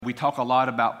We talk a lot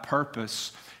about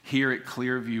purpose here at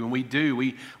Clearview, and we do.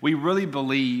 We really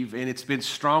believe, and it's been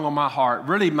strong on my heart,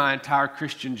 really my entire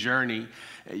Christian journey.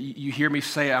 You hear me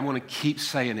say it, I'm going to keep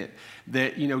saying it,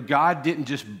 that, God didn't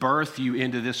just birth you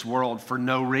into this world for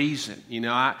no reason.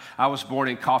 I was born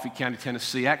in Coffee County,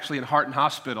 Tennessee, actually in Hardin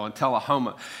Hospital in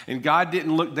Tullahoma, and God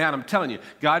didn't look down, I'm telling you,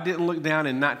 God didn't look down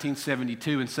in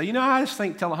 1972 and say, I just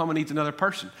think Tullahoma needs another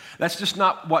person. That's just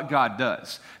not what God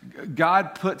does.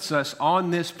 God puts us on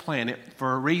this planet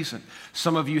for a reason.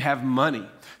 Some of you have money.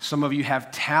 Some of you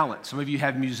have talent. Some of you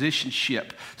have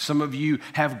musicianship. Some of you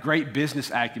have great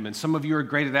business acumen. Some of you are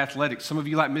great at athletics. Some of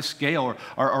you, like Miss Gail,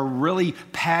 are really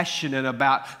passionate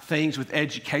about things with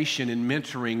education and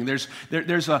mentoring.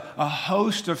 There's a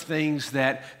host of things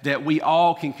that we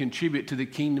all can contribute to the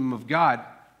kingdom of God.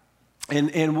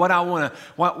 And why I want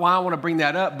to bring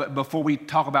that up, but before we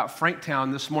talk about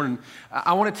Franktown this morning,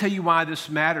 I want to tell you why this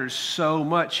matters so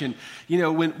much. And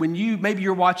when maybe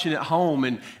you're watching at home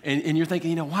and you're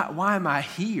thinking, why am I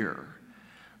here?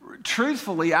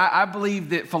 Truthfully, I believe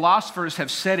that philosophers have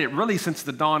said it really since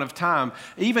the dawn of time.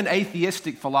 Even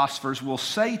atheistic philosophers will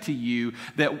say to you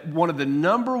that one of the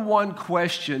number one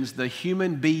questions the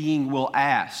human being will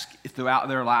ask throughout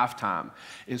their lifetime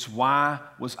is, why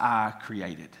was I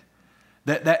created?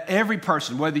 That every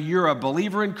person, whether you're a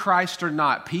believer in Christ or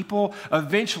not, people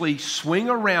eventually swing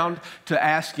around to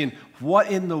asking,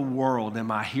 what in the world am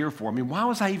I here for? Why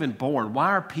was I even born? Why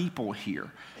are people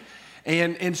here?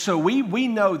 And so we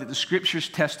know that the scriptures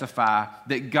testify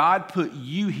that God put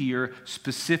you here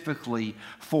specifically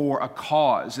for a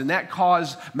cause. And that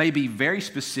cause may be very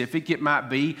specific. It might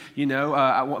be,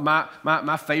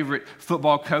 my favorite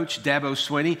football coach, Dabo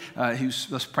Swinney,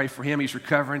 let's pray for him. He's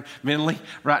recovering mentally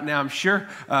right now, I'm sure.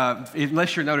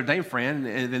 Unless you're a Notre Dame fan,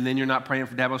 and then you're not praying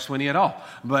for Dabo Swinney at all.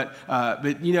 But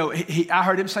I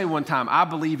heard him say one time, I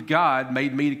believe God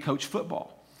made me to coach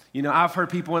football. I've heard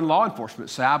people in law enforcement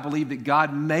say, I believe that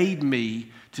God made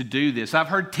me to do this. I've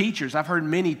heard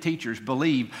many teachers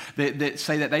believe that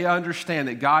say that they understand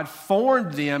that God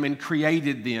formed them and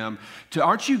created them to,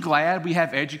 aren't you glad we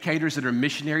have educators that are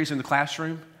missionaries in the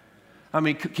classroom?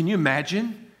 Can you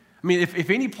imagine? If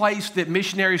any place that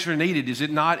missionaries are needed, is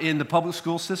it not in the public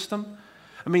school system?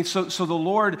 So the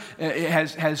Lord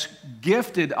has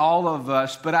gifted all of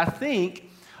us, but I think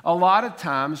a lot of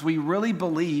times we really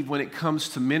believe when it comes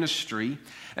to ministry,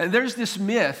 and there's this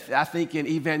myth, I think, in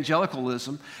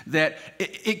evangelicalism that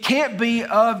it can't be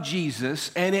of Jesus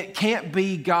and it can't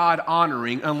be God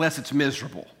honoring unless it's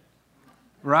miserable,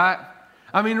 right?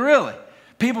 Really.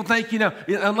 People think,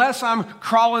 unless I'm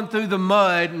crawling through the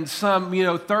mud in some,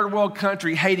 third world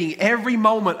country hating every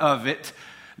moment of it,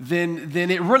 then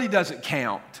it really doesn't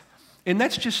count. And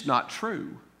that's just not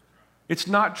true. It's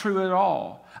not true at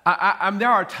all. There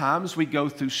are times we go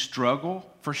through struggle,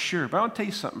 for sure. But I want to tell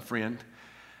you something, friend.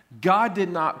 God did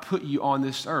not put you on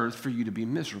this earth for you to be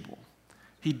miserable.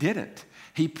 He didn't.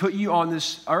 He put you on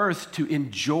this earth to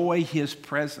enjoy His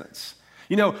presence.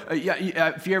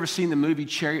 If you ever seen the movie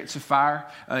Chariots of Fire,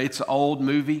 it's an old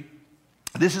movie.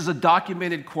 This is a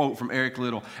documented quote from Eric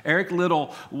Liddell. Eric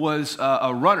Liddell was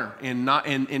a runner,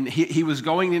 and he was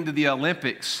going into the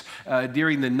Olympics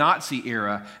during the Nazi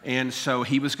era, and so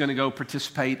he was going to go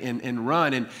participate and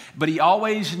run. But he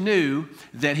always knew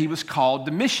that he was called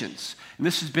to missions. And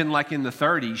this has been like in the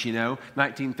 30s,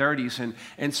 1930s.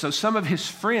 And so some of his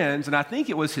friends, and I think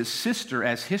it was his sister,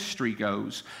 as history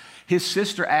goes, his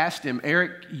sister asked him,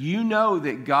 Eric, you know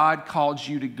that God called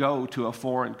you to go to a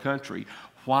foreign country.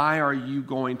 Why are you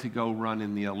going to go run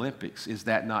in the Olympics? Is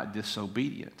that not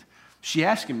disobedient? She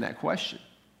asked him that question.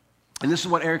 And this is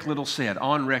what Eric Liddell said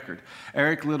on record.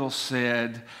 Eric Liddell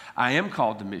said, I am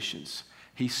called to missions.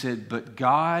 He said, but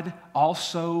God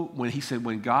also,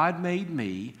 when God made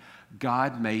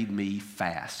me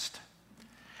fast.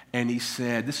 And he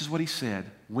said, this is what he said,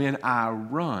 when I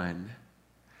run,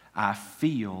 I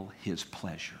feel His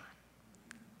pleasure.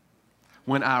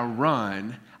 When I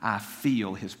run, I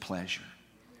feel His pleasure.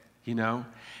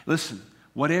 Listen,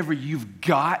 whatever you've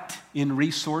got in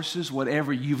resources,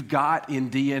 whatever you've got in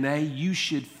DNA, you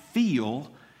should feel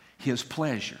His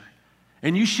pleasure.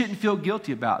 And you shouldn't feel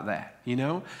guilty about that,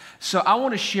 So I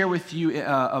want to share with you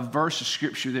a verse of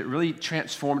Scripture that really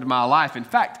transformed my life. In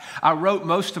fact, I wrote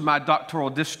most of my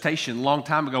doctoral dissertation a long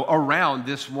time ago around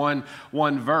this one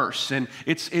verse. And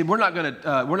that's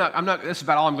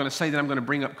about all I'm going to say. Then I'm going to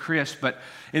bring up Chris. But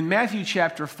in Matthew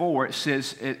chapter 4, it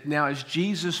says, now as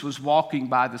Jesus was walking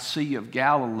by the Sea of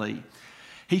Galilee,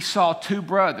 He saw two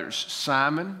brothers,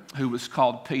 Simon, who was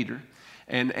called Peter,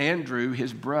 and Andrew,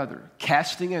 his brother,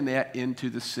 casting a net into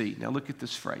the sea. Now look at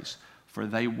this phrase, for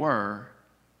they were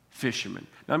fishermen.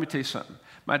 Now let me tell you something.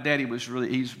 My daddy was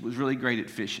really great at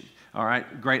fishing, all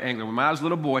right? Great angler. When I was a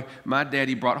little boy, my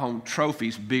daddy brought home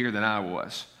trophies bigger than I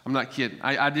was. I'm not kidding.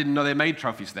 I didn't know they made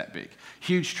trophies that big,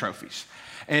 huge trophies.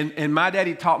 And my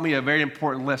daddy taught me a very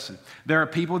important lesson. There are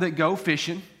people that go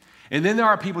fishing, and then there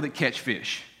are people that catch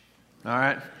fish, all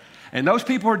right? And those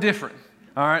people are different,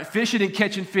 all right? Fishing and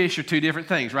catching fish are two different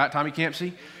things, right, Tommy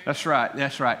Campsey? That's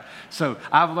right. So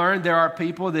I've learned there are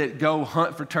people that go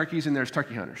hunt for turkeys, and there's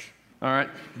turkey hunters, all right?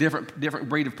 Different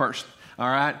breed of person, all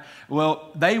right?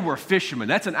 Well, they were fishermen.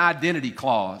 That's an identity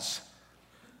clause.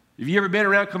 Have you ever been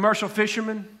around commercial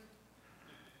fishermen?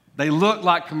 They look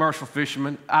like commercial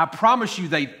fishermen. I promise you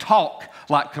they talk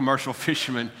like commercial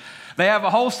fishermen. They have a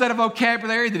whole set of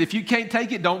vocabulary that if you can't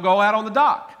take it, don't go out on the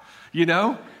dock. You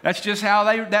know, that's just how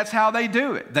they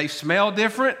do it. They smell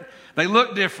different. They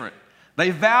look different.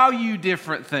 They value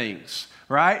different things,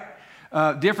 right?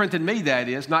 Different than me, that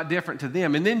is, not different to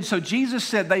them. And then, so Jesus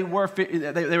said they were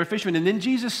fishermen. And then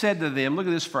Jesus said to them, look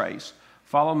at this phrase,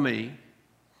 follow me,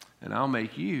 and I'll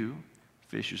make you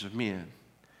fishers of men.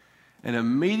 And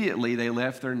immediately they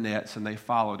left their nets and they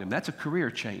followed him. That's a career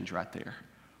change right there.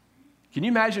 Can you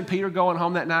imagine Peter going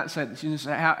home that night and saying,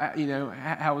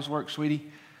 how was work,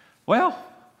 sweetie? Well,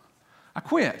 I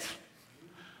quit.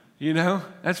 You know,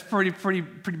 that's a pretty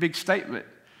big statement.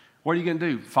 What are you going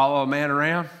to do? Follow a man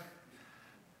around?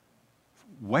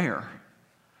 Where?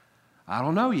 I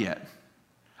don't know yet.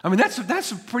 I mean,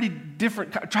 that's a pretty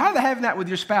different. Try having that with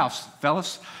your spouse,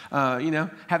 fellas.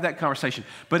 Have that conversation.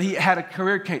 But he had a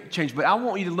career change. But I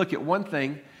want you to look at one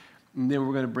thing, and then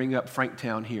we're going to bring up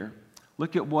Franktown here.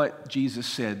 Look at what Jesus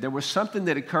said. There was something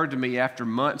that occurred to me after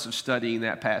months of studying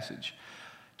that passage.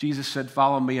 Jesus said,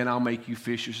 follow me, and I'll make you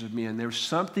fishers of men. There's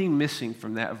something missing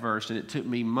from that verse, and it took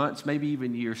me months, maybe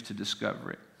even years, to discover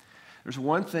it. There's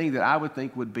one thing that I would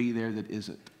think would be there that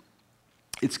isn't.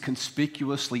 It's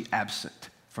conspicuously absent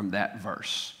from that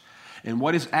verse. And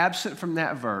what is absent from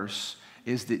that verse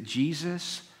is that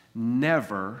Jesus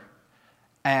never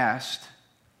asked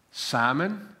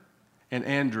Simon and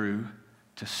Andrew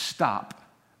to stop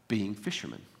being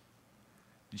fishermen.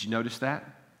 Did you notice that?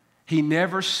 He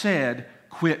never said,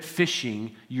 quit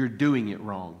fishing, you're doing it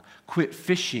wrong. Quit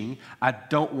fishing, I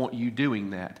don't want you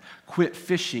doing that. Quit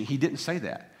fishing, he didn't say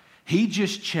that. He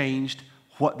just changed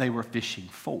what they were fishing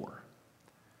for.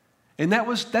 And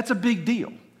that's a big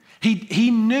deal.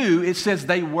 He knew, it says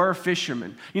they were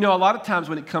fishermen. You know, a lot of times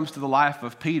when it comes to the life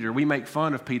of Peter, we make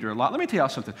fun of Peter a lot. Let me tell y'all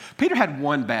something. Peter had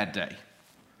one bad day,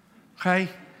 okay?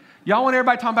 Y'all want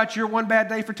everybody talking about your one bad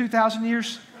day for 2,000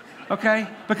 years? Okay?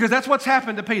 Because that's what's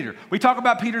happened to Peter. We talk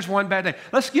about Peter's one bad day.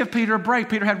 Let's give Peter a break.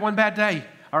 Peter had one bad day.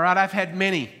 All right? I've had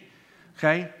many.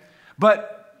 Okay?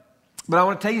 But I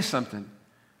want to tell you something.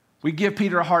 We give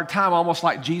Peter a hard time, almost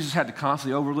like Jesus had to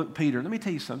constantly overlook Peter. Let me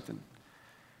tell you something.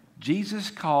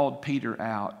 Jesus called Peter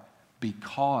out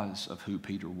because of who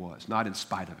Peter was, not in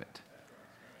spite of it.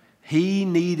 He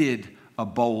needed a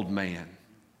bold man.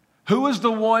 Who was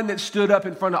the one that stood up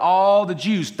in front of all the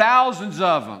Jews, thousands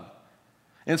of them,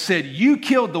 and said, you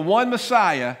killed the one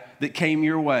Messiah that came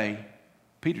your way?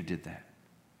 Peter did that.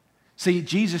 See,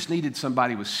 Jesus needed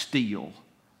somebody with steel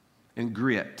and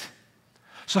grit.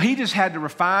 So he just had to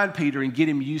refine Peter and get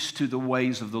him used to the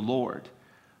ways of the Lord.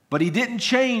 But he didn't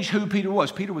change who Peter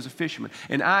was. Peter was a fisherman.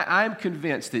 And I'm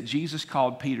convinced that Jesus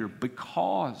called Peter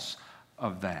because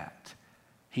of that.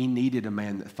 He needed a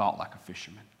man that thought like a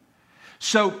fisherman.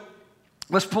 So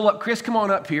let's pull up. Chris, come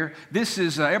on up here. This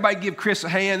is, everybody give Chris a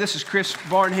hand. This is Chris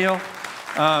Barnhill.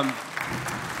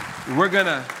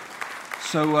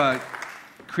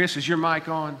 Chris, is your mic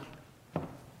on?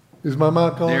 Is my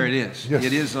mic on? There it is. Yes.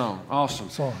 It is on. Awesome.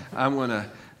 It's on. I'm going to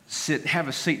have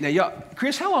a seat. Now,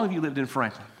 Chris, how long have you lived in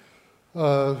Franklin?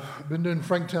 Been in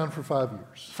Franktown for 5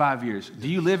 years. 5 years. Do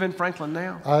you live in Franklin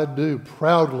now? I do.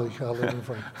 Proudly, I live in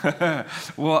Franklin.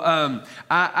 Well,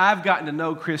 I've gotten to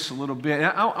know Chris a little bit.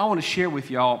 I want to share with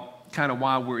y'all kind of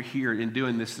why we're here and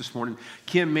doing this morning.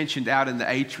 Kim mentioned out in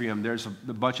the atrium, there's a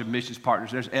bunch of missions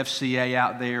partners. There's FCA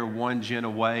out there, One Gen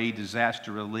Away,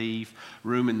 Disaster Relief,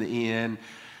 Room in the Inn.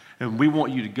 And we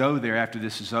want you to go there after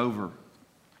this is over.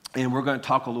 And we're going to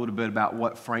talk a little bit about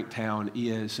what Franktown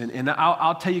is. And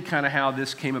I'll tell you kind of how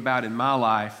this came about in my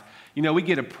life. You know, we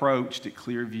get approached at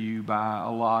Clearview by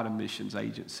a lot of missions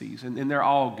agencies, and they're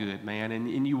all good, man,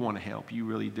 and you want to help, you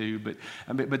really do. But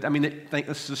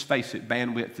let's just face it,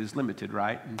 bandwidth is limited,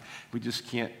 right? And we just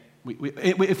can't.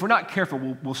 If we're not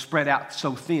careful, we'll spread out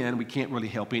so thin we can't really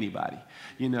help anybody.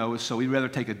 You know, so we'd rather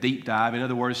take a deep dive. In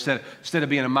other words, instead of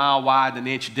being a mile wide and an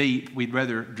inch deep, we'd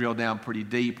rather drill down pretty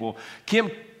deep. Well,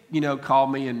 Kim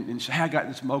called me and said, hey, I got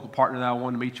this local partner that I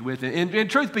wanted to meet you with. And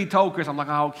truth be told, Chris, I'm like,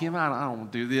 oh, Kim, I don't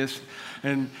want to do this.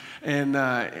 And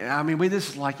this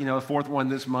is like, the fourth one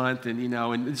this month. And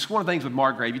it's one of the things with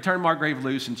Margrave. You turn Margrave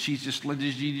loose and you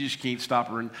just can't stop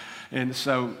her. And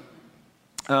so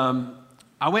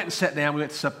I went and sat down. We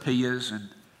went to Sopia's and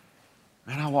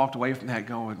I walked away from that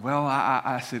going, well,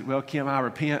 I said, well, Kim, I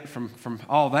repent from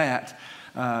all that.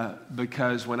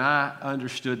 Because when I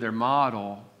understood their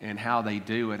model and how they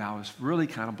do it, I was really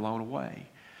kind of blown away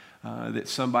that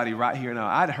somebody right here. Now,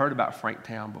 I'd heard about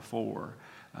Franktown before,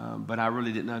 but I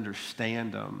really didn't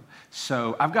understand them.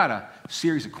 So I've got a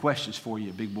series of questions for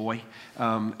you, big boy,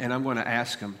 and I'm going to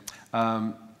ask them.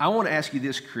 I want to ask you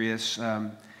this, Chris.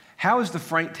 How is the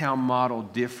Franktown model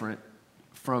different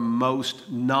from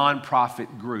most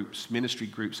nonprofit groups, ministry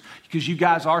groups? Because you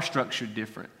guys are structured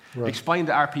different. Right. Explain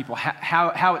to our people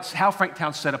how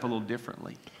Franktown's set up a little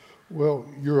differently. Well,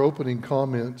 your opening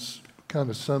comments kind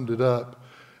of summed it up.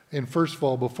 And first of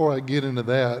all, before I get into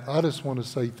that, I just want to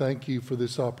say thank you for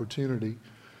this opportunity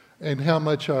and how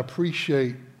much I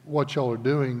appreciate what y'all are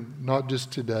doing, not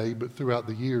just today, but throughout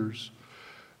the years.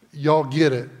 Y'all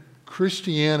get it.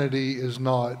 Christianity is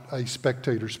not a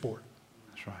spectator sport.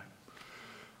 That's right.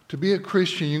 To be a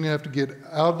Christian, you're going to have to get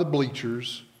out of the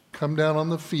bleachers, come down on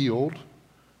the field,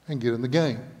 and get in the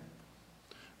game.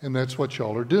 And that's what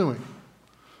y'all are doing.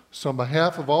 So on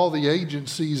behalf of all the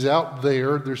agencies out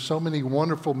there, there's so many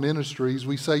wonderful ministries,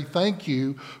 we say thank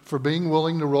you for being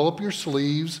willing to roll up your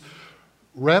sleeves,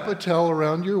 wrap a towel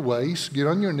around your waist, get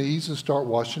on your knees and start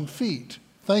washing feet.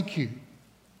 Thank you.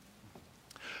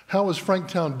 How is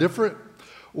Franktown different?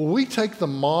 Well, we take the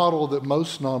model that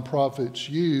most nonprofits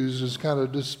use as kind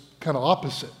of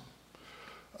opposite.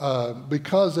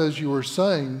 Because as you were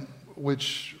saying,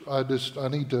 which I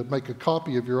need to make a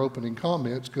copy of your opening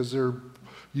comments because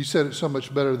you said it so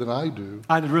much better than I do.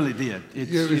 I really did.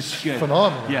 It's good.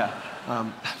 Phenomenal. Yeah.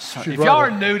 If y'all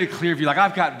are new to Clearview,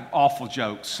 I've got awful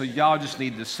jokes, so y'all just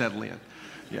need to settle in.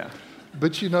 Yeah.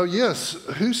 But yes,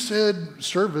 who said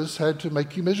service had to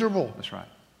make you miserable? That's right.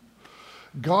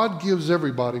 God gives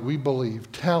everybody, we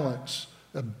believe, talents,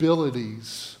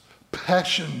 abilities,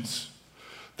 passions.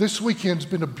 This weekend's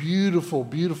been a beautiful,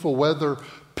 beautiful weather.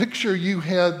 Picture you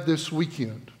had this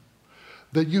weekend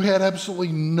that you had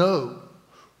absolutely no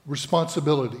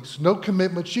responsibilities, no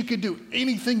commitments. You could do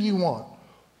anything you want.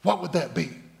 What would that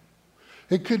be?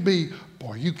 It could be,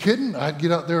 boy, are you kidding? I'd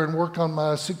get out there and work on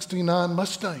my 69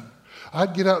 Mustang.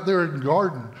 I'd get out there and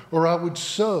garden, or I would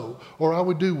sew, or I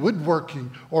would do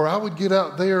woodworking, or I would get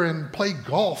out there and play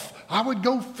golf. I would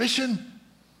go fishing.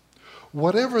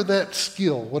 Whatever that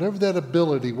skill, whatever that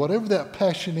ability, whatever that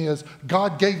passion is,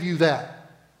 God gave you that.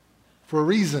 For a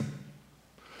reason.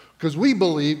 Because we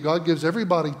believe God gives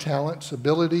everybody talents,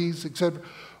 abilities, etc.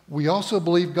 We also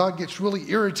believe God gets really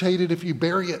irritated if you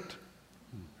bury it.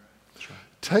 That's right.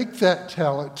 Take that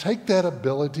talent, take that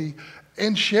ability,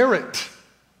 and share it.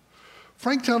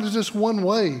 Franktown is just one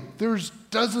way. There's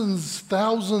dozens,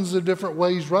 thousands of different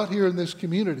ways right here in this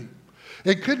community.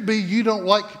 It could be you don't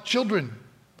like children.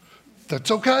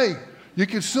 That's okay. You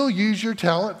can still use your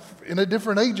talent in a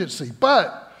different agency.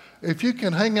 But if you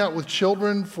can hang out with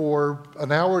children for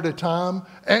an hour at a time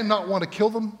and not want to kill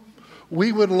them,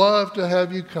 we would love to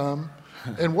have you come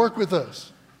and work with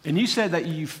us. And you said that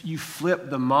you flipped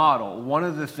the model. One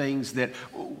of the things that,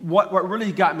 what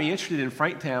really got me interested in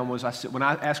Franktown was when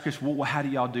I asked Chris, well, how do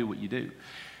y'all do what you do?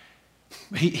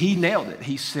 He nailed it.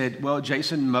 He said, well,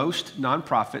 Jason, most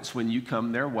nonprofits, when you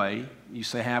come their way, you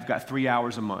say, hey, I've got 3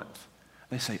 hours a month.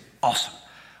 They say, awesome.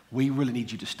 We really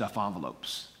need you to stuff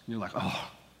envelopes. And you're like,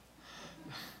 oh.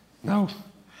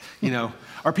 No,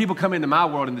 or people come into my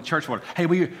world, in the church world. Hey,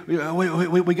 we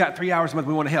got 3 hours a month.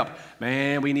 We want to help.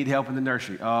 Man, we need help in the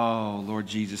nursery. Oh, Lord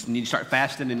Jesus. And you start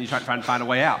fasting and you start trying to find a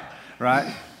way out,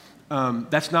 right?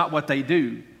 That's not what they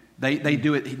do. They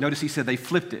do it. Notice he said they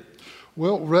flipped it.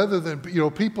 Well, rather than,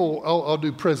 people, I'll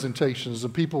do presentations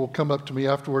and people will come up to me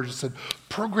afterwards and said,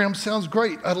 program sounds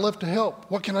great. I'd love to help.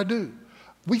 What can I do?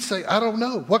 We say, I don't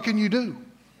know. What can you do?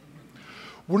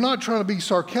 We're not trying to be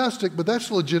sarcastic, but that's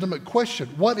a legitimate question.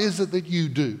 What is it that you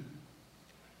do?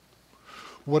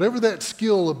 Whatever that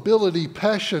skill, ability,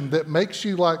 passion that makes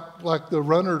you like the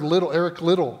runner Eric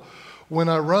Little. When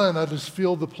I run, I just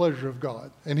feel the pleasure of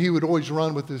God. And he would always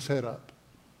run with his head up.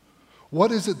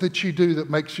 What is it that you do that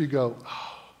makes you go,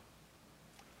 oh,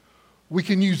 we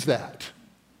can use that?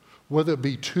 Whether it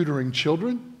be tutoring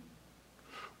children,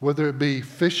 whether it be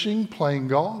fishing, playing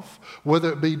golf,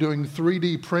 whether it be doing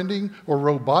 3D printing or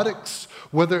robotics,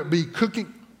 whether it be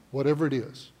cooking, whatever it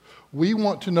is. We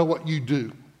want to know what you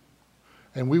do,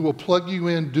 and we will plug you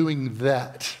in doing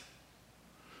that.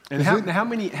 And how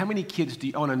many kids do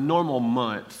you, on a normal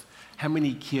month, how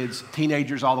many kids,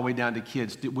 teenagers all the way down to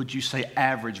kids, would you say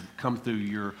average come through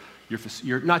your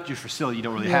not your facility, you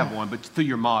don't really have one, but through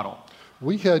your model?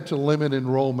 We had to limit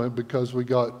enrollment because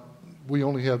we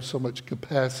only have so much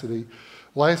capacity.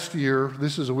 Last year,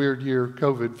 this is a weird year,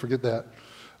 COVID, forget that.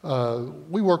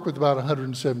 We work with about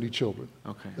 170 children.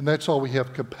 Okay. And that's all we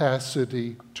have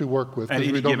capacity to work with. At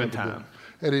any given time.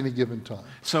 At any given time.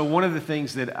 So one of the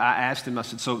things that I asked him, I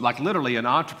said, so like literally an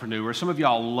entrepreneur, some of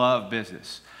y'all love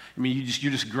business. I mean,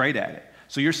 you're just great at it.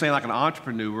 So you're saying like an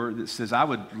entrepreneur that says, I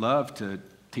would love to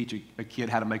teach a kid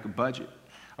how to make a budget,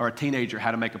 or a teenager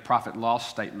how to make a profit and loss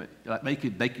statement. Like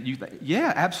they could use that.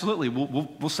 Yeah, absolutely.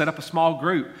 We'll set up a small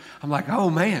group. I'm like, oh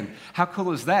man, how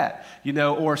cool is that? You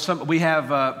know, or we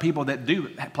have people that do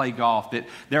play golf. That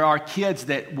there are kids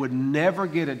that would never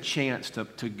get a chance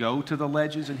to go to the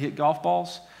ledges and hit golf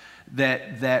balls.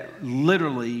 That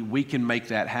literally we can make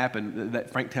that happen.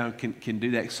 That Franktown can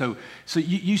do that. So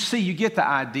you see, you get the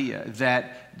idea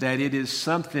that it is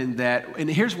something that, and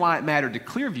here's why it mattered to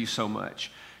Clearview so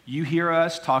much. You hear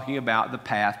us talking about the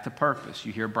path to purpose.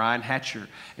 You hear Brian Hatcher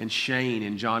and Shane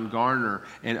and John Garner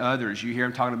and others. You hear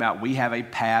them talking about we have a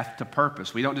path to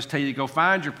purpose. We don't just tell you to go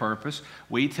find your purpose.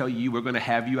 We tell you we're going to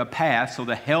have you a path so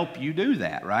to help you do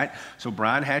that, right? So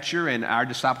Brian Hatcher and our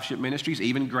discipleship ministries,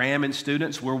 even Graham and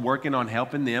students, we're working on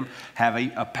helping them have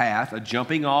a path, a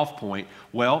jumping off point.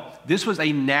 Well, this was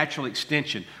a natural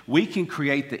extension. We can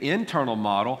create the internal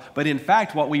model, but in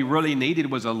fact, what we really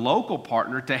needed was a local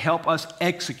partner to help us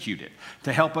execute it,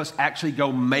 to help us actually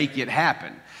go make it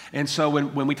happen. And so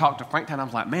when we talked to Franktown, I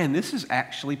was like, man, this is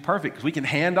actually perfect because we can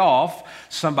hand off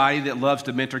somebody that loves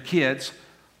to mentor kids,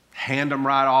 hand them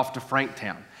right off to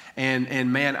Franktown.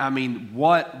 And man, I mean,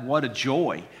 what a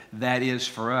joy that is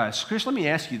for us. Chris, let me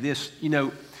ask you this. You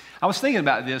know, I was thinking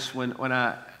about this when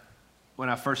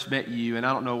I first met you, and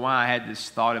I don't know why I had this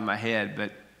thought in my head,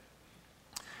 but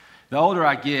the older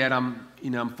I get, I'm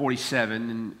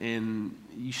 47, and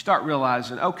you start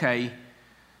realizing, okay,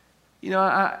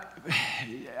 I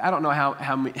don't know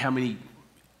how many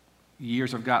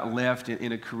years I've got left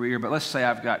in a career, but let's say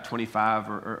I've got 25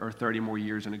 or 30 more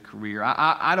years in a career.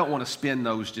 I don't want to spend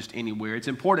those just anywhere. It's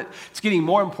important. It's getting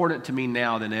more important to me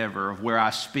now than ever of where I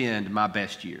spend my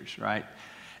best years, right?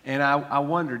 And I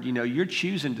wondered, you're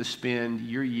choosing to spend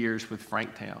your years with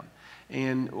Franktown.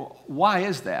 And why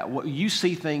is that? You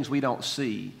see things we don't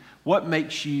see. What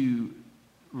makes you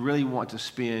really want to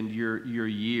spend your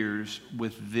years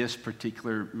with this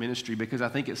particular ministry? Because I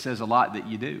think it says a lot that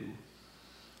you do.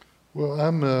 Well,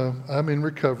 I'm in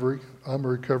recovery. I'm a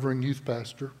recovering youth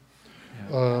pastor.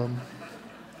 Yeah.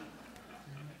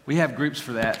 We have groups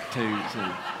for that too.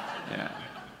 Yeah.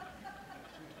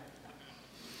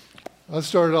 I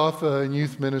started off in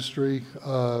youth ministry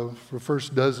for the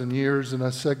first dozen years, and I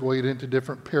segued into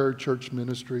different parachurch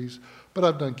ministries. But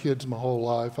I've done kids my whole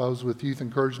life. I was with Youth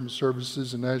Encouragement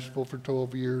Services in Nashville for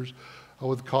 12 years. I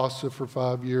was with CASA for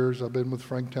 5 years. I've been with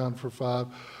Franktown for 5.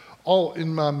 All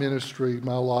in my ministry,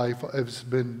 my life has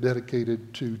been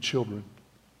dedicated to children.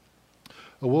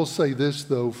 I will say this,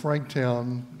 though,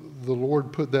 Franktown, the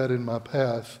Lord put that in my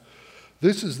path.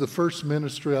 This is the first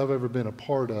ministry I've ever been a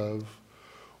part of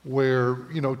where,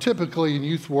 typically in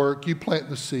youth work, you plant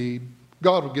the seed,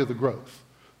 God will give the growth.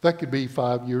 That could be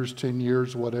 5 years, 10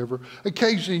 years, whatever.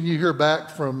 Occasionally you hear back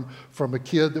from a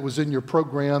kid that was in your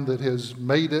program that has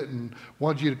made it and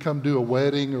wants you to come do a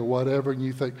wedding or whatever, and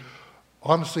you think,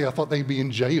 honestly, I thought they'd be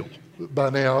in jail by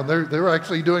now, and they're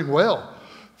actually doing well.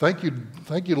 Thank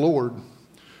you, Lord.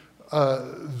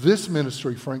 This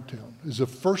ministry, Franktown, is the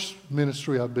first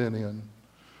ministry I've been in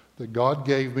that God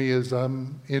gave me as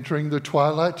I'm entering the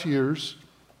twilight years,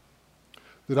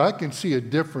 that I can see a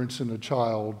difference in a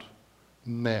child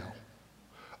now.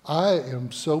 I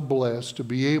am so blessed to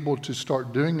be able to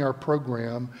start doing our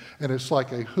program, and it's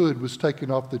like a hood was taken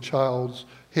off the child's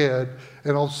head,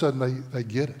 and all of a sudden they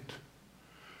get it.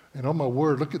 And oh my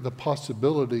word, look at the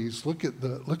possibilities. Look at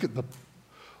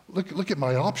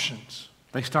my options.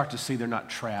 They start to see they're not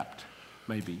trapped,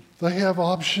 maybe. They have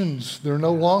options. They're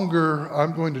no longer,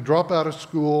 I'm going to drop out of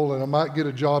school and I might get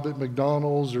a job at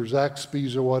McDonald's or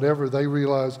Zaxby's or whatever. They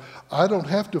realize I don't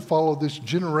have to follow this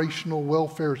generational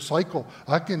welfare cycle.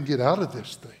 I can get out of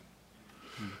this thing.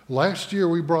 Last year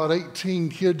we brought 18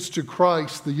 kids to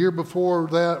Christ. The year before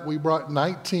that we brought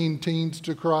 19 teens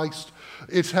to Christ.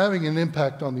 It's having an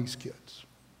impact on these kids.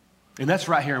 And that's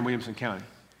right here in Williamson County.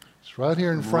 It's right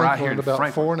here in Franklin, about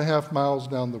 4.5 miles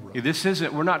down the road. Yeah, this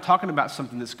isn't, we're not talking about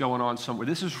something that's going on somewhere.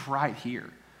 This is right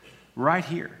here.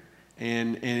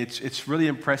 And it's really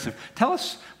impressive. Tell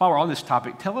us, while we're on this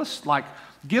topic, tell us like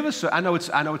Give us, I know it's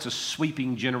a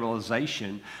sweeping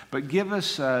generalization, but give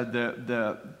us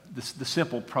the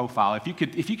simple profile. If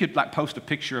you could like post a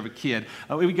picture of a kid,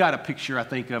 we got a picture I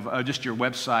think of just your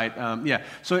website. Yeah.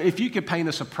 So if you could paint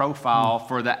us a profile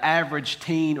for the average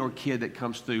teen or kid that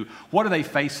comes through, what are they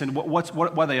facing? What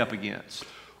are they up against?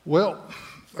 Well,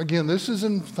 again,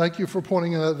 thank you for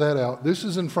pointing that out. This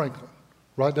is in Franklin,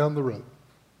 right down the road.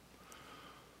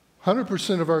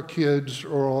 100% of our kids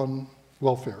are on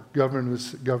welfare,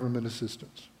 government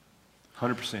assistance.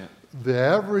 100%. The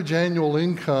average annual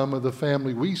income of the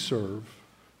family we serve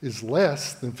is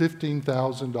less than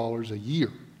 $15,000 a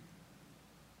year.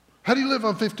 How do you live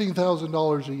on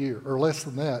 $15,000 a year, or less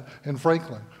than that, in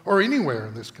Franklin, or anywhere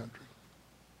in this country?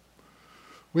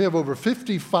 We have over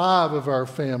 55 of our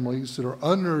families that are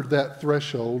under that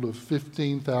threshold of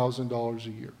 $15,000 a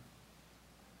year.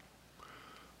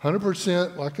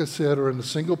 100%, like I said, are in a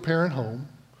single-parent home,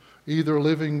 either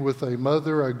living with a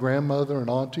mother, a grandmother, an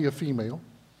auntie, a female.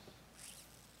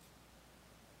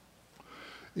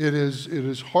 It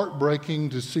is heartbreaking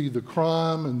to see the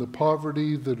crime and the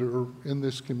poverty that are in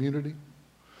this community.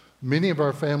 Many of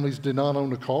our families did not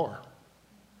own a car.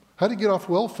 How do you get off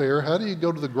welfare? How do you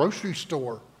go to the grocery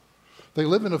store? They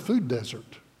live in a food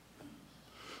desert.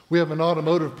 We have an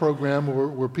automotive program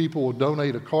where people will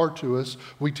donate a car to us.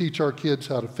 We teach our kids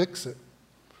how to fix it.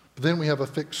 But then we have a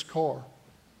fixed car.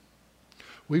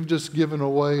 We've just given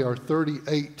away our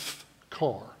 38th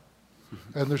car,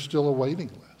 and there's still a waiting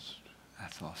list.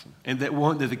 That's awesome. And that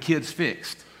one that the kids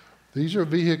fixed? These are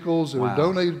vehicles that Wow. are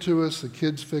donated to us, the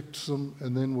kids fix them,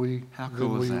 and then we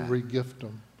that? re-gift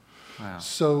them. Wow.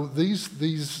 So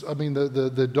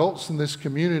the adults in this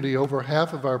community, over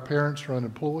half of our parents are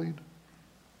unemployed.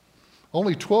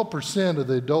 Only 12% of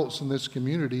the adults in this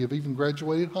community have even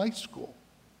graduated high school.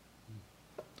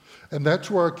 And that's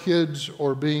where our kids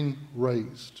are being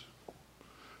raised.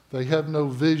 They have no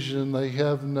vision. They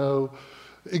have no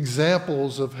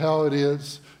examples of how it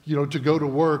is, to go to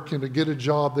work and to get a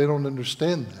job. They don't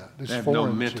understand that. It's They have foreign no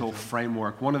to mental them.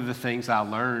 framework. One of the things I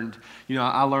learned,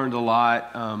 I learned a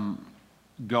lot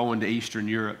going to Eastern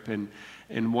Europe.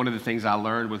 And one of the things I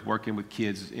learned with working with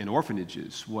kids in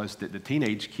orphanages was that the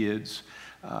teenage kids,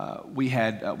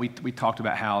 we talked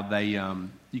about how they,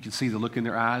 you can see the look in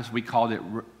their eyes. We called it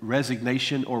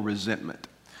resignation or resentment.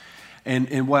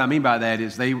 And what I mean by that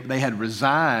is they had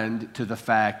resigned to the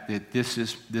fact that this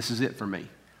is it for me.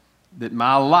 That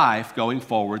my life going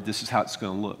forward, this is how it's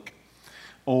going to look.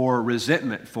 Or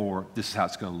resentment for this is how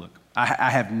it's going to look. I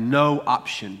have no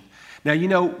option. Now,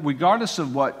 regardless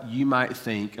of what you might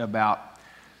think about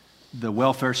the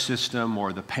welfare system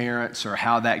or the parents or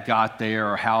how that got there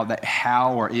or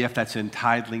how or if that's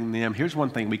entitling them, here's one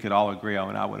thing we could all agree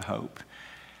on, I would hope.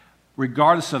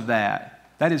 Regardless of that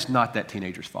is not that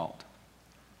teenager's fault.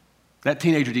 That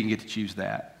teenager didn't get to choose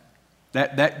that.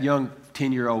 That young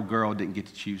 10-year-old girl didn't get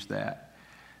to choose that.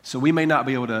 So we may not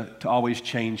be able to always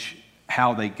change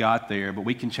how they got there, but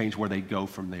we can change where they go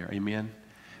from there. Amen?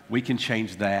 We can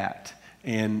change that.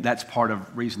 And that's part of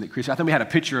the reason that Chris, I think we had a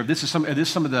picture of this. Is some of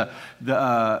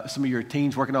some of your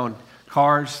teens working on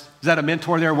cars. Is that a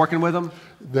mentor there working with them?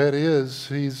 That is.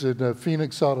 He's in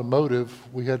Phoenix Automotive.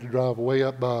 We had to drive way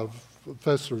up by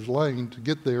Fessler's Lane to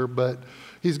get there, but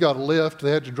he's got a lift.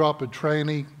 They had to drop a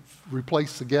tranny,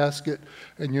 replace the gasket,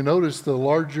 and you notice the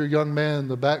larger young man in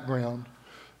the background.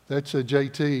 That's a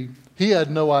JT. He had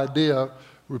no idea.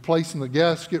 Replacing the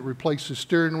gasket, replace the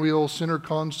steering wheel, center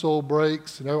console,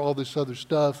 brakes, and all this other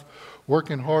stuff,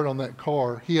 working hard on that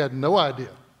car. He had no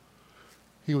idea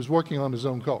he was working on his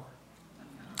own car.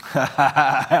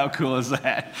 How cool is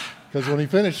that? Because when he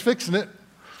finished fixing it,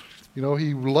 he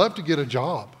loved to get a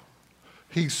job.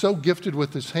 He's so gifted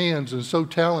with his hands and so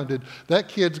talented. That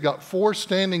kid's got 4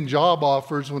 standing job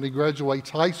offers when he graduates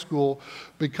high school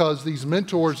because these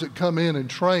mentors that come in and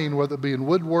train, whether it be in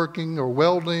woodworking or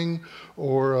welding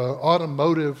or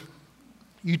automotive,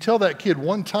 you tell that kid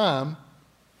one time,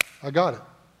 I got it.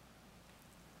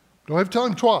 Don't have to tell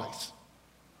him twice.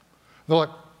 They're like,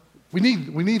 we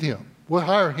need him. We'll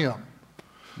hire him.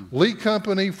 Lee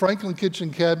Company, Franklin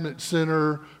Kitchen Cabinet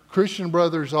Center, Christian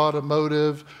Brothers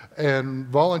Automotive, and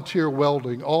Volunteer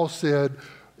Welding all said,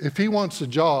 if he wants a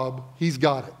job, he's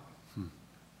got it.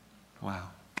 Wow.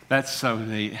 That's so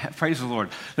neat. Praise the Lord.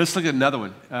 Let's look at another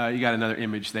one. You got another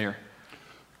image there.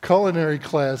 Culinary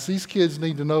class. These kids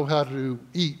need to know how to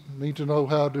eat, need to know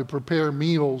how to prepare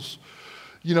meals.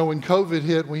 When COVID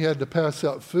hit, we had to pass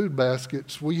out food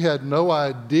baskets. We had no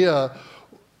idea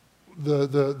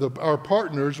our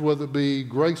partners, whether it be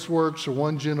GraceWorks or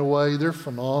One Gen Away, they're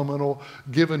phenomenal,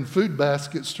 giving food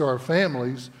baskets to our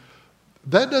families.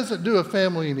 That doesn't do a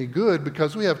family any good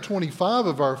because we have 25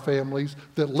 of our families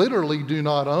that literally do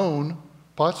not own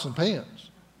pots and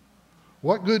pans.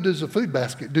 What good does a food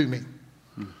basket do me?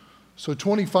 So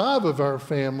 25 of our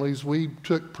families we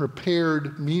took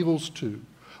prepared meals to.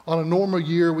 On a normal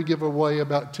year, we give away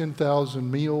about 10,000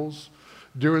 meals.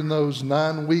 During those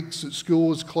 9 weeks that school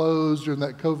was closed during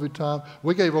that COVID time,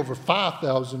 we gave over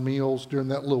 5,000 meals during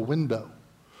that little window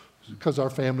because our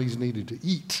families needed to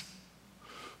eat.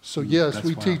 So yes,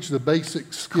 we teach the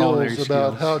basic skills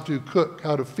about how to cook,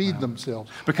 how to feed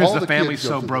themselves. Because the family's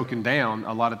so broken down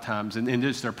a lot of times, and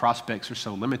just their prospects are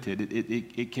so limited,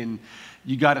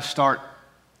 you got to start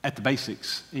at the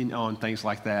basics on things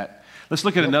like that. Let's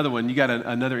look at another one. You got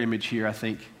another image here, I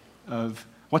think, of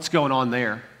what's going on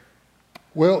there.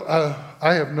 Well,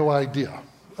 I have no idea.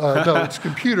 No, it's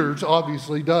computers,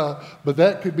 obviously, duh. But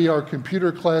that could be our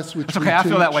computer class, which it's okay. I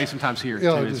feel that way sometimes here,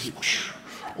 too.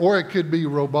 Or it could be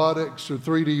robotics or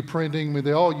 3D printing. I mean,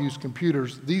 they all use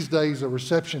computers. These days, a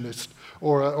receptionist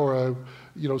or a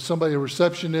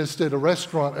receptionist at a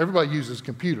restaurant, everybody uses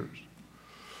computers.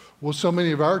 Well, so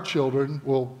many of our children,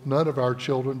 none of our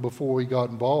children before we got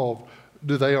involved,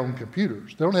 do they own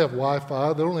computers? They don't have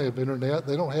Wi-Fi. They don't have internet.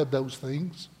 They don't have those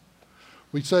things.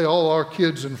 We say all our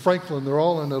kids in Franklin, they're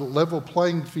all in a level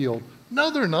playing field.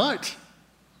 No, they're not.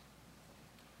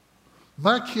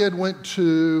 My kid went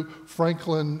to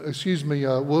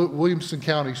Williamson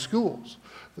County Schools.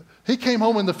 He came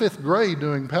home in the 5th grade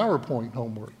doing PowerPoint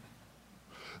homework.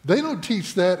 They don't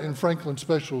teach that in Franklin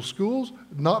Special Schools,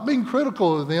 not being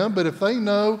critical of them, but if they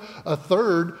know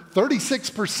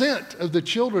 36% of the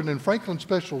children in Franklin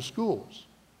Special Schools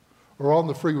are on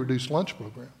the free reduced lunch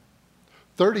program.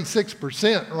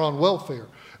 36% are on welfare,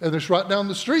 and it's right down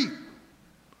the street.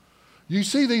 You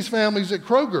see these families at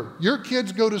Kroger. Your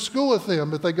kids go to school with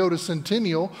them if they go to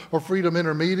Centennial or Freedom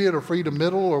Intermediate or Freedom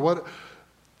Middle or what.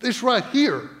 It's right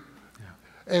here. Yeah.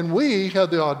 And we have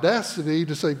the audacity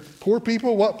to say, poor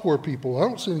people? What poor people? I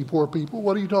don't see any poor people.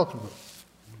 What are you talking about?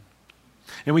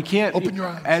 And we can't, open your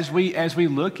eyes. As we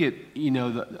look at,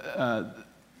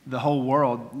 the whole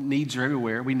world, needs are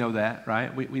everywhere. We know that,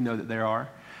 right? We know that there are.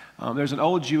 There's an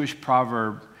old Jewish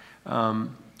proverb, and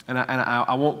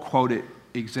I won't quote it.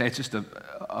 It's just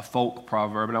a folk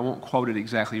proverb, and I won't quote it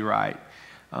exactly right.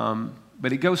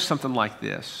 But it goes something like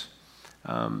this.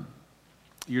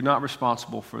 You're not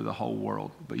responsible for the whole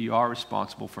world, but you are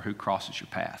responsible for who crosses your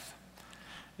path.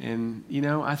 And,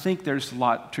 I think there's a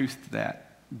lot of truth to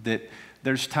that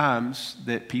there's times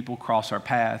that people cross our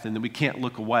path and that we can't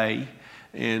look away,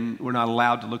 and we're not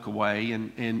allowed to look away,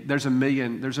 and there's a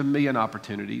million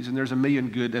opportunities, and there's a million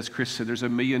good, as Chris said, there's a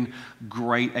million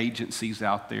great agencies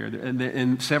out there,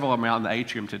 and several of them out in the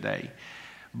atrium today.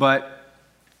 But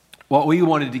what we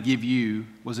wanted to give you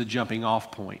was a jumping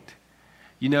off point.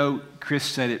 Chris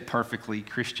said it perfectly,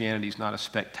 Christianity is not a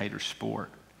spectator sport.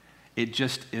 It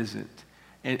just isn't.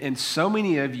 And so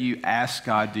many of you ask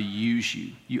God to use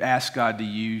you. You ask God to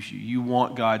use you. You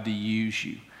want God to use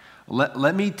you.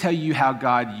 Let me tell you how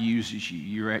God uses you.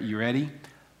 You ready?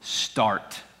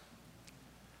 Start.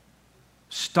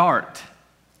 Start.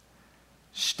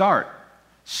 Start.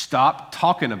 Stop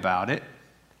talking about it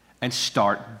and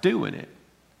start doing it.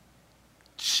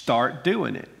 Start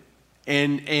doing it.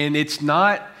 And it's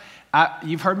not,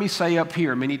 you've heard me say up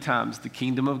here many times, the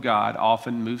kingdom of God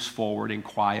often moves forward in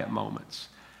quiet moments.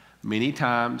 Many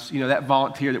times, that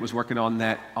volunteer that was working on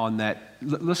that,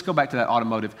 let's go back to that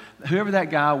automotive. Whoever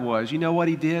that guy was, you know what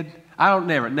he did? I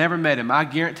never met him. I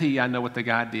guarantee you I know what the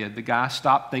guy did. The guy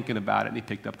stopped thinking about it and he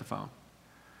picked up the phone.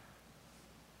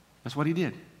 That's what he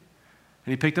did. And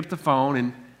he picked up the phone,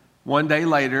 and one day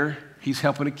later, he's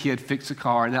helping a kid fix a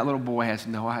car, and that little boy has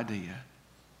no idea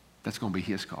that's going to be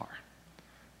his car.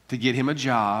 To get him a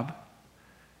job,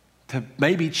 to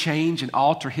maybe change and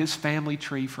alter his family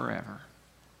tree forever.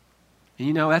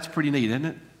 And that's pretty neat, isn't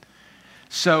it?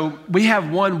 So we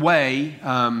have one way.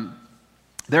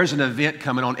 There's an event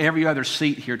coming on every other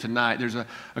seat here tonight. There's a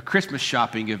Christmas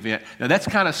shopping event. Now, that's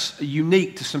kind of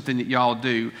unique to something that y'all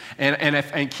do.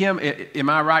 And Kim, am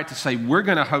I right to say we're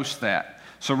going to host that?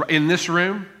 So in this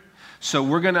room, so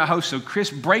we're going to host. So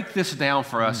Chris, break this down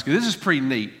for us, because this is pretty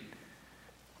neat.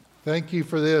 Thank you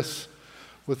for this.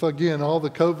 With, again, all the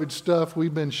COVID stuff,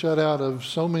 we've been shut out of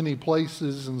so many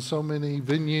places and so many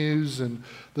venues. And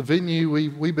the venue,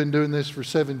 we've been doing this for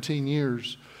 17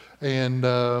 years. And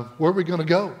where are we going to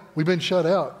go? We've been shut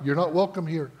out. You're not welcome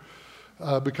here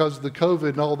because of the COVID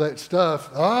and all that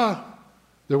stuff.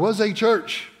 There was a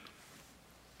church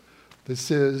that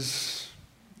says,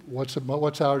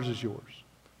 what's ours is yours.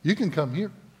 You can come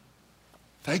here.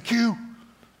 Thank you.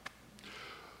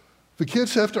 The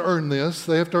kids have to earn this.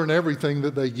 They have to earn everything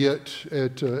that they get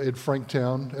at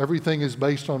Franktown. Everything is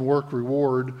based on work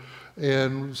reward.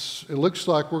 And it looks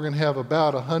like we're going to have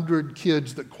about 100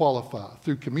 kids that qualify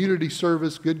through community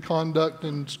service, good conduct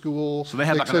in school. So they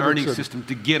have like an earning system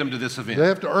to get them to this event. They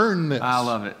have to earn this. I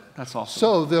love it. That's awesome.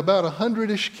 So about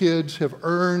 100-ish kids have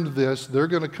earned this. They're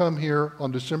going to come here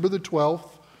on December the 12th,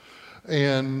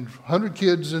 and 100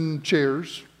 kids in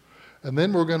chairs. And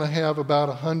then we're going to have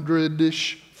about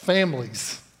 100-ish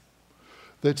families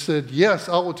that said, yes,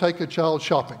 I will take a child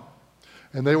shopping.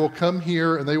 And they will come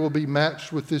here and they will be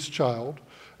matched with this child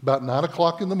about 9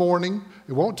 o'clock in the morning.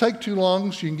 It won't take too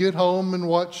long, so you can get home and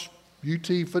watch UT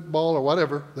football or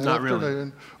whatever that Not afternoon.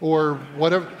 really. Or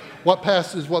whatever, what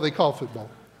passes what they call football.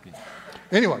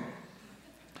 Anyway,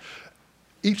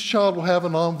 each child will have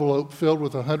an envelope filled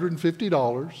with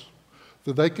 $150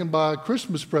 that they can buy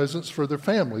Christmas presents for their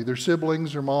family, their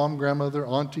siblings, their mom, grandmother,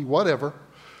 auntie, whatever.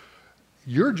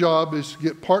 Your job is to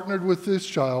get partnered with this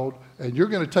child, and you're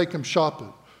going to take them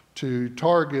shopping to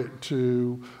Target,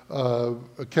 to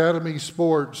Academy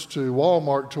Sports, to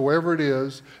Walmart, to wherever it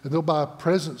is, and they'll buy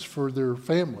presents for their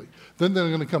family. Then they're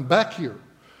going to come back here,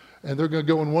 and they're going to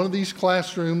go in one of these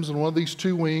classrooms in one of these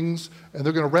 2 wings, and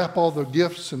they're going to wrap all the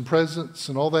gifts and presents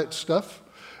and all that stuff,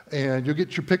 and you'll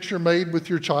get your picture made with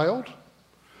your child.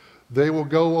 They will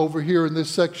go over here in this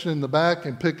section in the back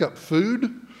and pick up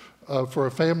food for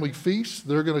a family feast.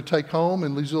 They're going to take home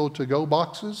in these little to-go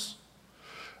boxes.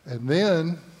 And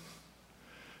then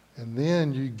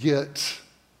you get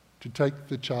to take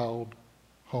the child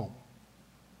home.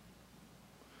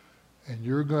 And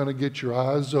you're going to get your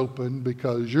eyes open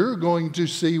because you're going to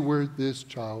see where this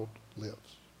child lives.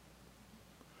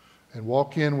 And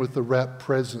walk in with the wrapped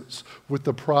presents, with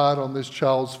the pride on this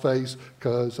child's face,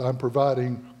 because I'm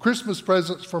providing Christmas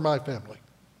presents for my family.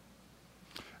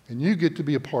 And you get to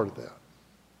be a part of that.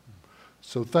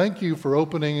 So thank you for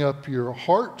opening up your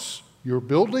hearts, your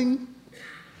building.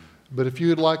 But if you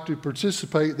would like to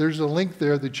participate, there's a link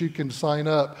there that you can sign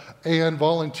up and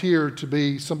volunteer to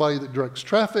be somebody that directs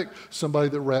traffic, somebody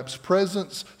that wraps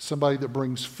presents, somebody that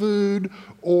brings food,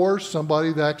 or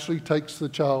somebody that actually takes the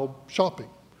child shopping.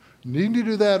 You need to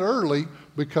do that early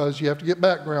because you have to get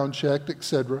background checked,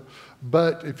 etc.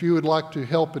 But if you would like to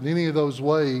help in any of those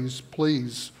ways,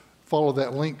 please follow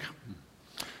that link.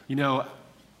 You know,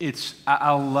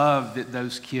 I love that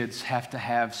those kids have to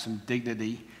have some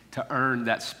dignity to earn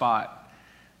that spot.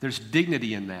 There's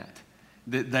dignity in that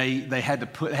they had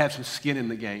to have some skin in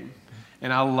the game,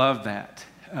 and I love that.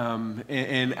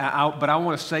 But I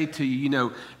want to say to you, you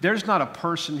know, there's not a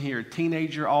person here,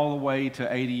 teenager all the way to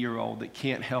 80-year-old, that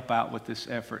can't help out with this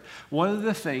effort. One of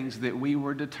the things that we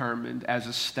were determined as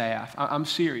a staff, I'm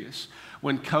serious,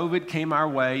 when COVID came our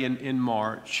way in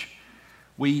March,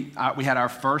 we had our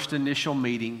first initial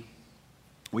meeting.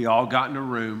 We all got in a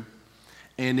room,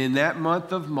 and in that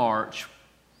month of March,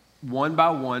 one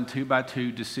by one, two by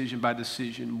two, decision by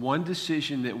decision, one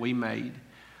decision that we made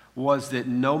was that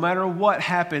no matter what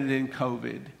happened in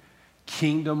COVID,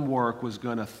 kingdom work was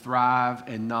going to thrive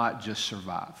and not just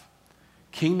survive.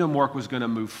 Kingdom work was going to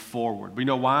move forward. We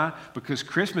know why? Because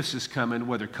Christmas is coming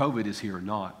whether COVID is here or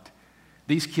not.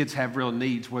 These kids have real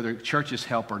needs whether churches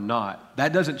help or not.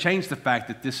 That doesn't change the fact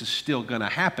that this is still going to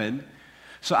happen.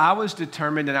 So I was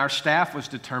determined, and our staff was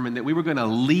determined, that we were going to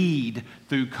lead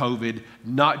through COVID,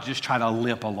 not just try to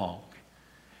limp along.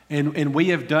 And we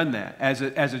have done that. As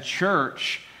a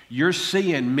church, you're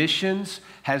seeing missions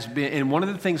has been, and one of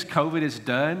the things COVID has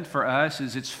done for us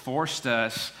is it's forced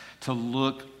us to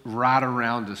look right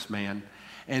around us, man.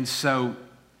 And so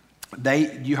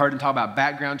you heard them talk about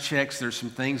background checks. There's some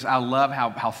things, I love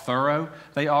how thorough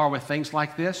they are with things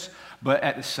like this. But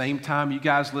at the same time, you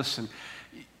guys listen,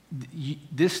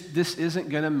 this isn't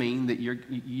going to mean that you're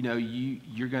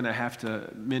going to have to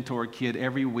mentor a kid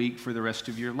every week for the rest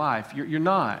of your life. You're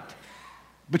not.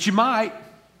 But you might.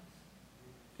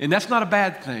 And that's not a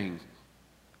bad thing,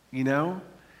 you know?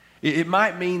 It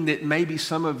might mean that maybe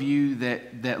some of you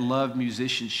that love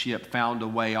musicianship found a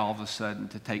way all of a sudden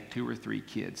to take 2 or 3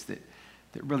 kids that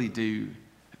really do.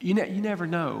 You never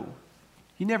know.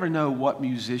 You never know what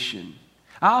musician.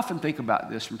 I often think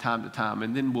about this from time to time,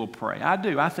 and then we'll pray. I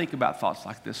do. I think about thoughts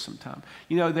like this sometimes.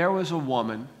 You know, there was a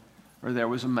woman or there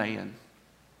was a man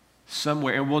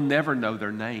somewhere, and we'll never know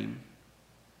their name,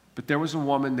 but there was a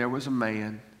woman, there was a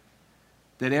man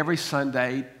that every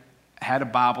Sunday had a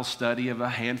Bible study of a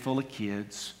handful of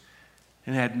kids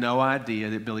and had no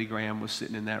idea that Billy Graham was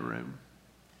sitting in that room.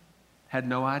 Had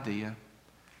no idea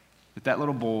that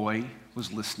little boy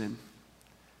was listening.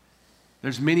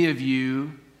 There's many of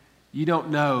you, you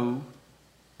don't know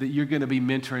that you're going to be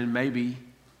mentoring maybe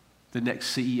the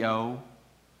next CEO,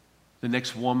 the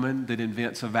next woman that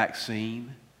invents a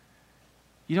vaccine.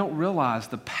 You don't realize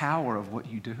the power of what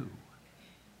you do.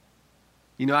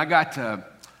 You know, I've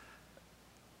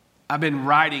been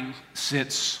writing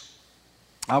since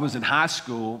I was in high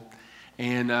school,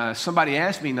 and somebody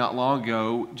asked me not long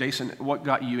ago, Jason, what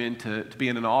got you into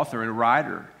being an author and a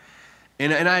writer?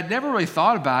 And I had never really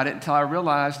thought about it until I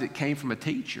realized it came from a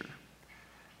teacher.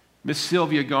 Miss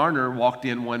Sylvia Garner walked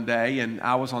in one day, and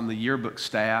I was on the yearbook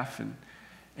staff,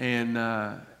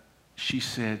 and she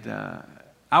said,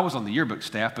 I was on the yearbook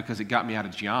staff because it got me out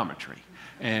of geometry,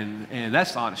 and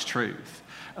that's the honest truth.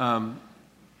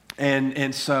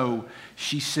 And so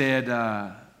she said,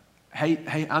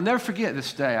 hey, I'll never forget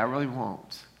this day, I really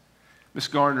won't. Miss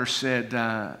Garner said,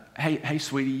 hey,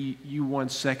 sweetie, you won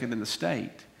second in the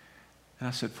state. And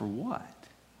I said, for what?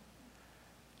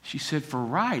 She said, for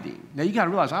writing. Now, you got to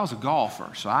realize I was a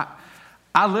golfer, so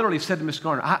I literally said to Miss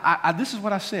Garner, this is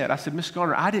what I said. I said, Miss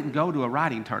Garner, I didn't go to a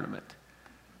writing tournament.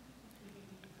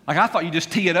 Like, I thought you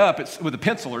just tee it up with a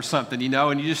pencil or something, you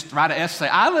know, and you just write an essay.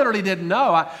 I literally didn't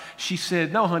know. She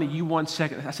said, no, honey, you won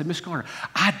second. I said, Miss Garner,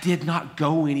 I did not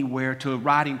go anywhere to a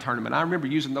writing tournament. I remember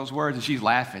using those words, and she's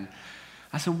laughing.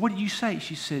 I said, what did you say?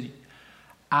 She said,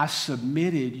 I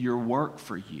submitted your work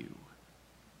for you.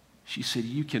 She said,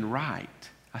 you can write.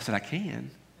 I said, I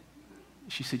can.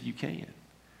 She said, you can.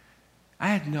 I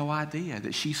had no idea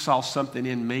that she saw something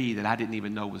in me that I didn't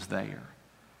even know was there.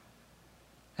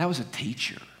 That was a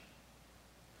teacher.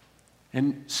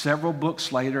 And several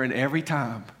books later, and every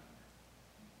time,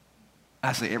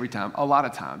 I say every time, a lot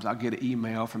of times, I'll get an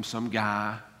email from some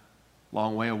guy a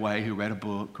long way away who read a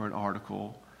book or an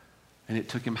article, and it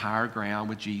took him higher ground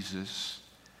with Jesus.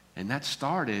 And that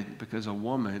started because a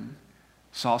woman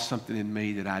saw something in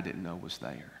me that I didn't know was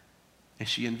there. And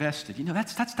she invested. You know,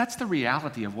 that's the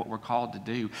reality of what we're called to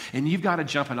do. And you've got a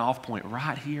jumping off point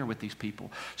right here with these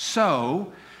people.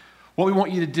 So, what we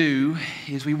want you to do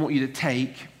is we want you to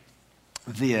take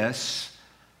this,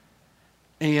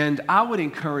 and I would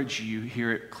encourage you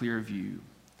here at Clearview.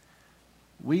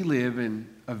 We live in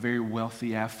a very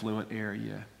wealthy, affluent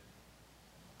area,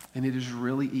 and it is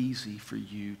really easy for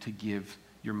you to give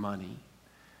your money.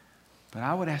 But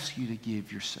I would ask you to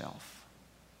give yourself.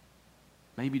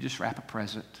 Maybe just wrap a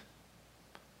present.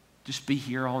 Just be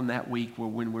here on that week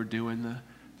when we're doing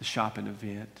the shopping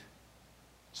event.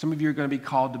 Some of you are going to be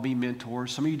called to be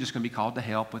mentors. Some of you are just going to be called to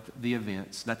help with the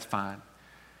events. That's fine.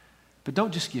 But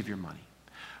don't just give your money.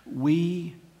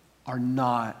 We are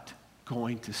not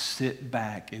going to sit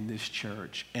back in this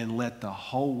church and let the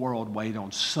whole world wait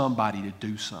on somebody to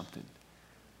do something.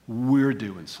 We're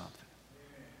doing something.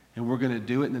 And we're going to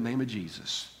do it in the name of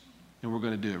Jesus. And we're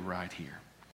going to do it right here.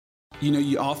 You know,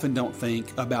 you often don't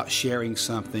think about sharing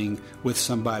something with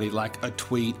somebody like a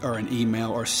tweet or an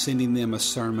email or sending them a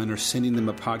sermon or sending them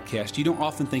a podcast. You don't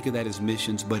often think of that as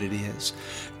missions, but it is.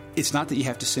 It's not that you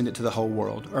have to send it to the whole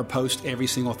world or post every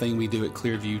single thing we do at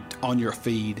Clearview on your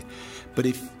feed. But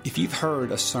if you've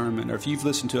heard a sermon or if you've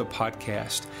listened to a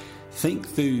podcast, think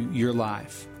through your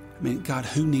life. I mean, God,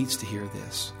 who needs to hear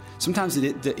this? Sometimes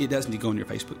it doesn't need to go on your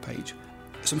Facebook page.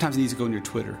 Sometimes it needs to go on your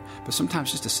Twitter. But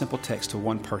sometimes just a simple text to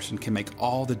one person can make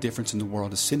all the difference in the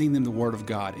world. Is sending them the Word of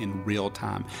God in real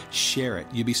time. Share it.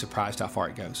 You'd be surprised how far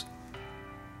it goes.